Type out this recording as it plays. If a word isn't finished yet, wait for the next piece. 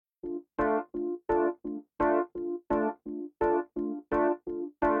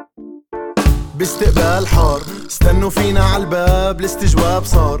باستقبال حار. استنوا فينا عالباب الاستجواب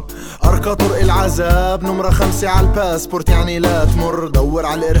صار. أركى طرق العذاب نمرة 5 عالباسبورت يعني لا تمر. دور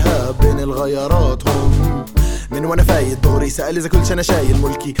عالإرهاب بين الغيارات هون. من وانا فايت دوري سأل اذا كل شنا شايل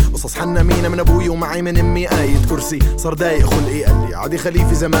ملكي. قصص حنا مينا من ابوي ومعي من امي قايد كرسي. صار ضايق خلقي قال لي عادي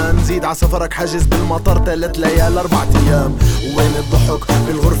خليفي زمان. زيد ع سفرك حجز بالمطر 3 ليال 4 ايام. وين الضحك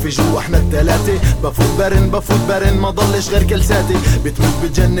بالغرفة جوا احنا الثلاثة. بفوت برن ما ضلش غير كلساتي. بتموت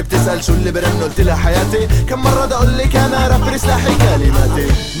بتجن بتسأل شو اللي برن قلت لها حياتي. كم مرة دا اقول لك انا رابر سلاحي كلماتي.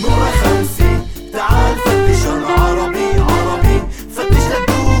 نمرة 5 تعال فتش انا عربي فتش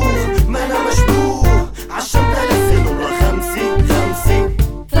لتدوخ ما انا مشبوه عشان تلفي. نمرة 5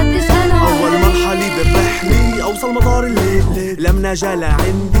 فتش انا اول مرحلة بالرحلة اوصل مطار الليل. لمنا جالا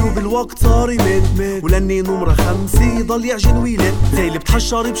عندي وبالوقت صار يمد. ولاني نمرة 5 ضل يعجن ويلد. زي اللي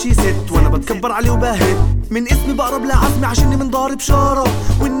بتحشر بشي ست وانا بتكبر عليه وباهت. من اسمي بقرب لعزمي عشاني من ضارب شارة.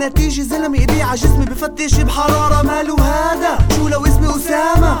 والنتيجة زلمة ايدي عجسمي بفتش بحرارة. ماله هذا شو لو اسمي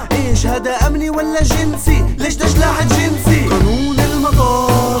أسامة؟ ايش هذا امني ولا جنسي؟ ليش تجلاحة جنسي؟ قانون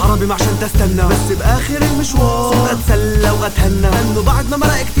المطار عربي ما عشان تستنى. بس باخر المشوار صرت اتسلى واتهنى. انه بعد ما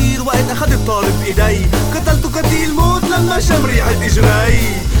مرق كتير وقت اخذ الطالب بايدي. قتلته قتيل موت لما شم ريحة اجراي.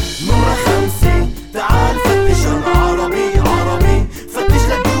 نمرة 5 تعال فتش انا عربي فتش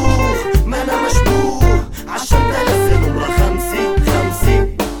لتدوخ ما انا مشبوه عشان تلفي. نمرة 5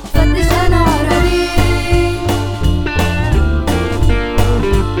 فتش انا عربي.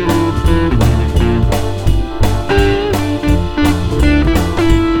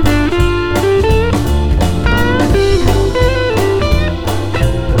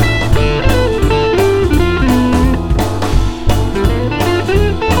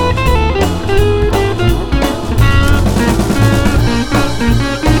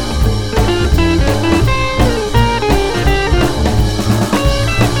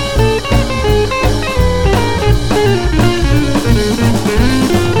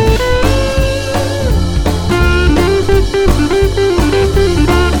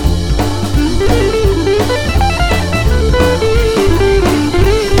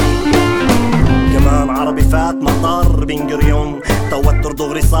 توتر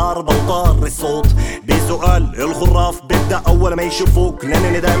دغري صار بوطار الصوت بسؤال الخراف ببدأ أول ما يشوفوك.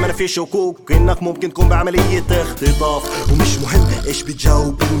 لأنني دايما في شكوك إنك ممكن تكون بعملية اختطاف. ومش مهم إيش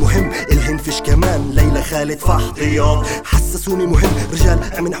بتجاوب المهم الهنفش. كمان ليلى خالد في احتياط. حسسوني مهم رجال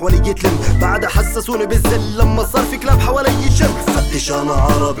من حوالي يتلم. بعد حسسوني بالذل لما صار في كلاب حوالي يجم. فتش أنا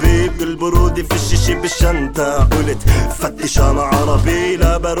عربي بالبرودي في الشيشي بالشنطة. قلت فتش أنا عربي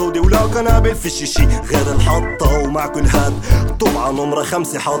لا بارودي ولا قنابل في الشيشي غير الحطة. ومع كل هاد طبعا نمرة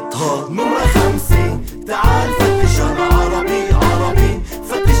 5 حطها. نمرة 5 تعال فتش أنا عربي